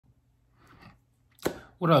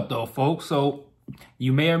What up, though, folks? So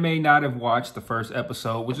you may or may not have watched the first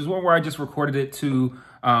episode, which is one where I just recorded it to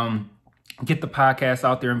get the podcast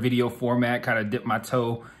out there in video format, kind of dip my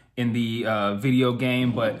toe in the video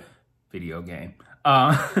game.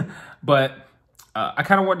 I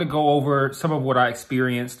kind of wanted to go over some of what I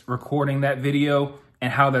experienced recording that video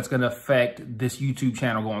and how that's going to affect this YouTube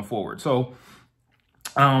channel going forward. So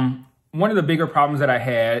one of the bigger problems that I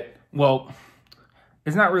had, well,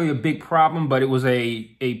 it's not really a big problem, but it was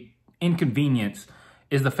a inconvenience,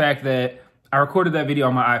 is the fact that I recorded that video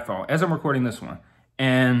on my iPhone as I'm recording this one.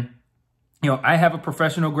 And, you know, I have a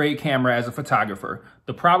professional grade camera as a photographer.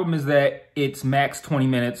 The problem is that it's max 20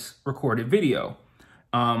 minutes recorded video.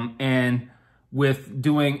 And with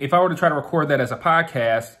doing, if I were to try to record that as a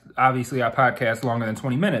podcast, obviously I podcast longer than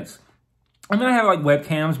 20 minutes. And then I have like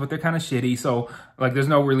webcams, but they're kind of shitty. So like, there's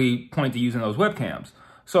no really point to using those webcams.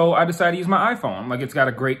 So I decided to use my iPhone. Like, it's got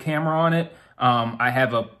a great camera on it. I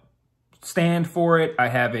have a stand for it. I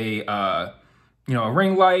have a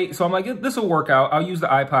ring light. So I'm like, this will work out. I'll use the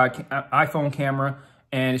iPhone camera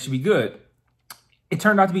and it should be good. It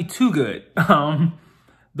turned out to be too good.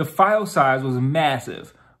 The file size was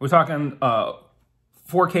massive. We're talking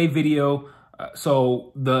 4K video.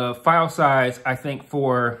 So the file size, I think,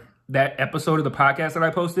 for that episode of the podcast that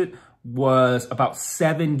I posted was about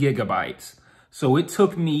 7 gigabytes. So it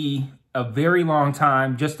took me a very long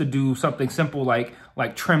time just to do something simple like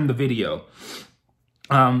trim the video.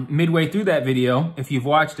 Midway through that video, if you've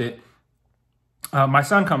watched it, my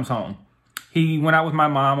son comes home. He went out with my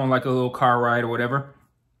mom on like a little car ride or whatever,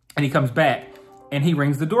 and he comes back and he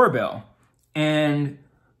rings the doorbell. And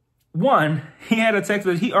one, he had a text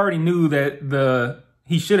that he already knew that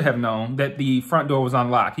he should have known that the front door was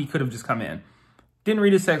unlocked. He could have just come in. Didn't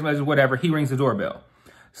read his text message, whatever. He rings the doorbell.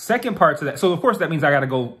 Second part to that, so of course that means I got to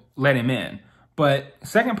go let him in. But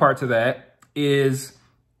second part to that is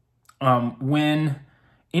when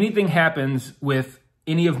anything happens with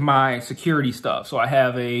any of my security stuff. So I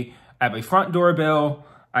have a front doorbell.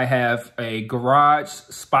 I have a garage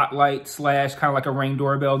spotlight / kind of like a Ring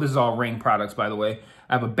doorbell. This is all Ring products, by the way.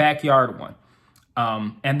 I have a backyard one.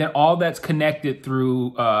 And then all that's connected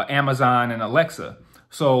through Amazon and Alexa.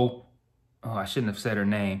 So, I shouldn't have said her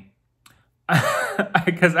name.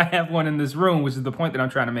 Because I have one in this room, which is the point that I'm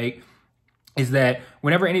trying to make, is that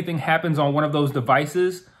whenever anything happens on one of those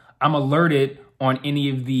devices, I'm alerted on any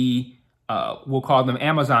of the, we'll call them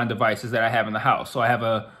Amazon devices that I have in the house. So I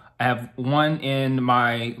have one in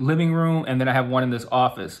my living room, and then I have one in this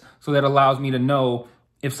office. So that allows me to know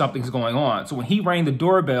if something's going on. So when he rang the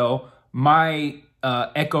doorbell, my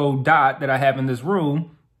Echo Dot that I have in this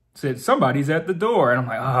room said somebody's at the door. And I'm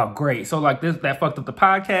like, oh, great. So like that fucked up the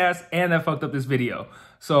podcast and that fucked up this video.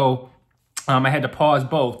 So I had to pause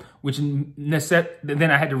both, which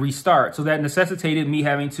then I had to restart. So that necessitated me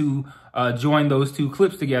having to join those two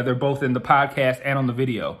clips together, both in the podcast and on the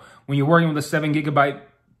video. When you're working with a 7 gigabyte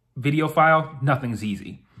video file, nothing's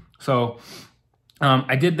easy. So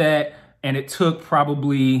I did that, and it took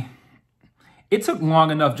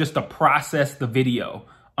long enough just to process the video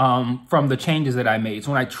from the changes that I made.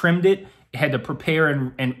 So when I trimmed it, I had to prepare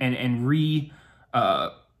and re-edit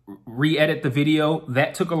the video.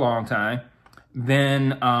 That took a long time.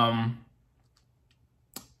 Then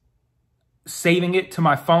saving it to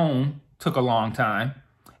my phone took a long time.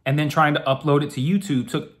 And then trying to upload it to YouTube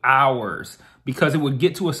took hours, because it would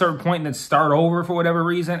get to a certain point and then start over for whatever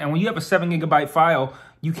reason. And when you have a 7 gigabyte file,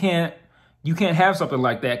 you can't have something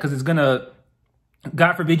like that, because it's gonna,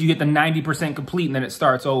 God forbid, you get the 90% complete and then it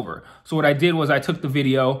starts over. So what I did was I took the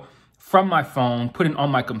video from my phone, put it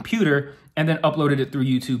on my computer, and then uploaded it through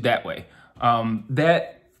YouTube that way.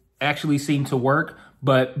 That actually seemed to work,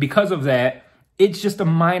 but because of that, it's just a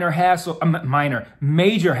major hassle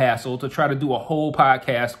to try to do a whole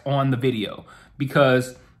podcast on the video,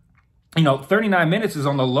 because 39 minutes is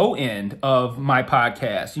on the low end of my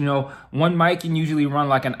podcast. One mic can usually run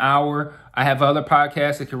like an hour. I have other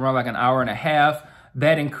podcasts that can run like an hour and a half.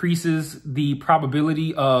 That increases the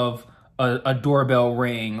probability of a doorbell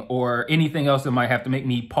ring or anything else that might have to make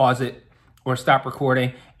me pause it or stop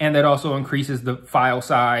recording. And that also increases the file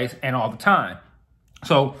size and all the time.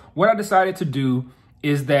 So what I decided to do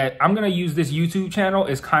is that I'm going to use this YouTube channel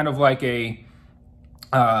as kind of like a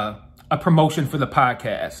promotion for the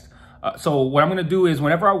podcast. So what I'm going to do is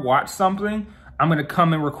whenever I watch something, I'm going to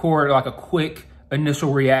come and record like a quick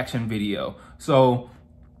initial reaction video. So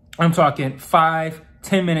I'm talking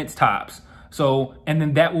 5-10 minutes tops. So, and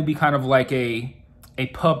then that will be kind of like a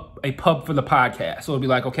pub for the podcast. So it'll be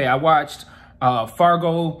like, okay, I watched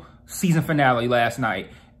Fargo season finale last night.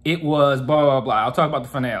 it was blah, blah, blah. I'll talk about the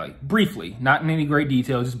finale briefly, not in any great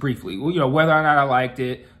detail, just briefly. You know, whether or not I liked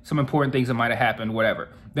it, some important things that might have happened, whatever.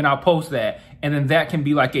 Then I'll post that. And then that can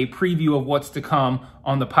be like a preview of what's to come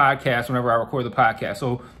on the podcast whenever I record the podcast.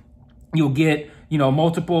 So you'll get, you know,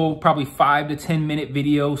 multiple, probably 5 to 10 minute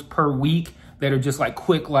videos per week that are just like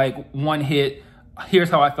quick, like one hit. Here's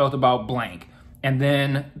how I felt about blank. And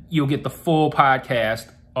then you'll get the full podcast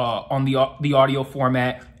on the audio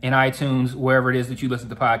format in iTunes, wherever it is that you listen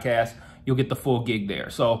to podcasts. You'll get the full gig there.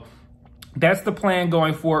 So that's the plan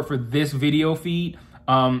going forward for this video feed.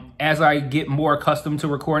 As I get more accustomed to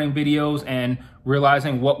recording videos and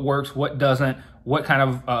realizing what works, what doesn't, what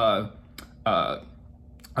kind of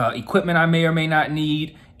equipment I may or may not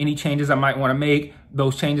need, any changes I might want to make,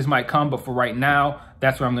 those changes might come. But for right now,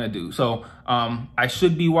 that's what I'm going to do. So I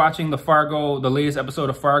should be watching the latest episode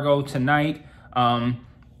of Fargo tonight.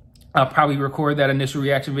 I'll probably record that initial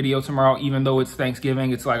reaction video tomorrow, even though it's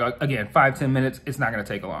Thanksgiving. It's like, again, 5-10 minutes. It's not going to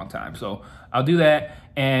take a long time. So I'll do that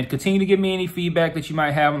and continue to give me any feedback that you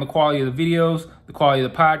might have on the quality of the videos, the quality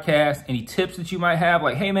of the podcast, any tips that you might have.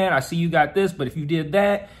 Like, hey, man, I see you got this, but if you did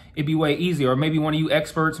that, it'd be way easier. Or maybe one of you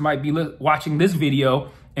experts might be watching this video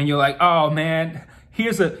and you're like, oh, man,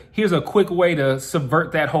 here's a quick way to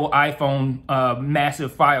subvert that whole iPhone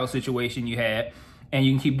massive file situation you had, and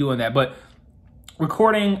you can keep doing that. But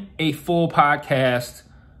recording a full podcast,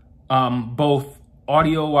 both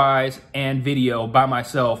audio-wise and video by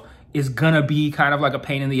myself, is gonna be kind of like a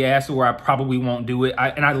pain in the ass where I probably won't do it.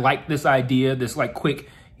 And I like this idea, this like quick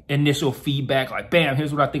initial feedback, like, bam,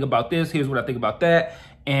 here's what I think about this, here's what I think about that.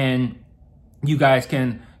 And you guys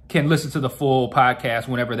can listen to the full podcast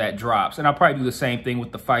whenever that drops. And I'll probably do the same thing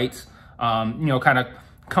with the fights, you know, kind of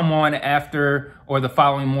come on after or the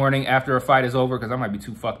following morning after a fight is over, because I might be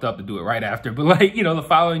too fucked up to do it right after. But like, you know, the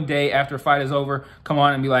following day after a fight is over, come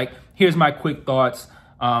on and be like, here's my quick thoughts.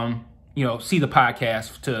 You know, see the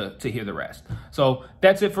podcast to hear the rest. So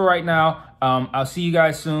that's it for right now. I'll see you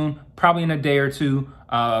guys soon, probably in a day or two,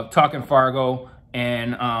 talking Fargo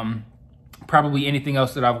and probably anything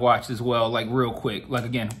else that I've watched as well, like real quick, like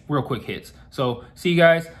again, real quick hits. So see you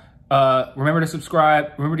guys. Remember to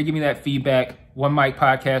subscribe. Remember to give me that feedback.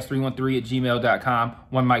 OneMikePodcast313 at gmail.com.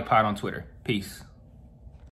 OneMikePod on Twitter. Peace.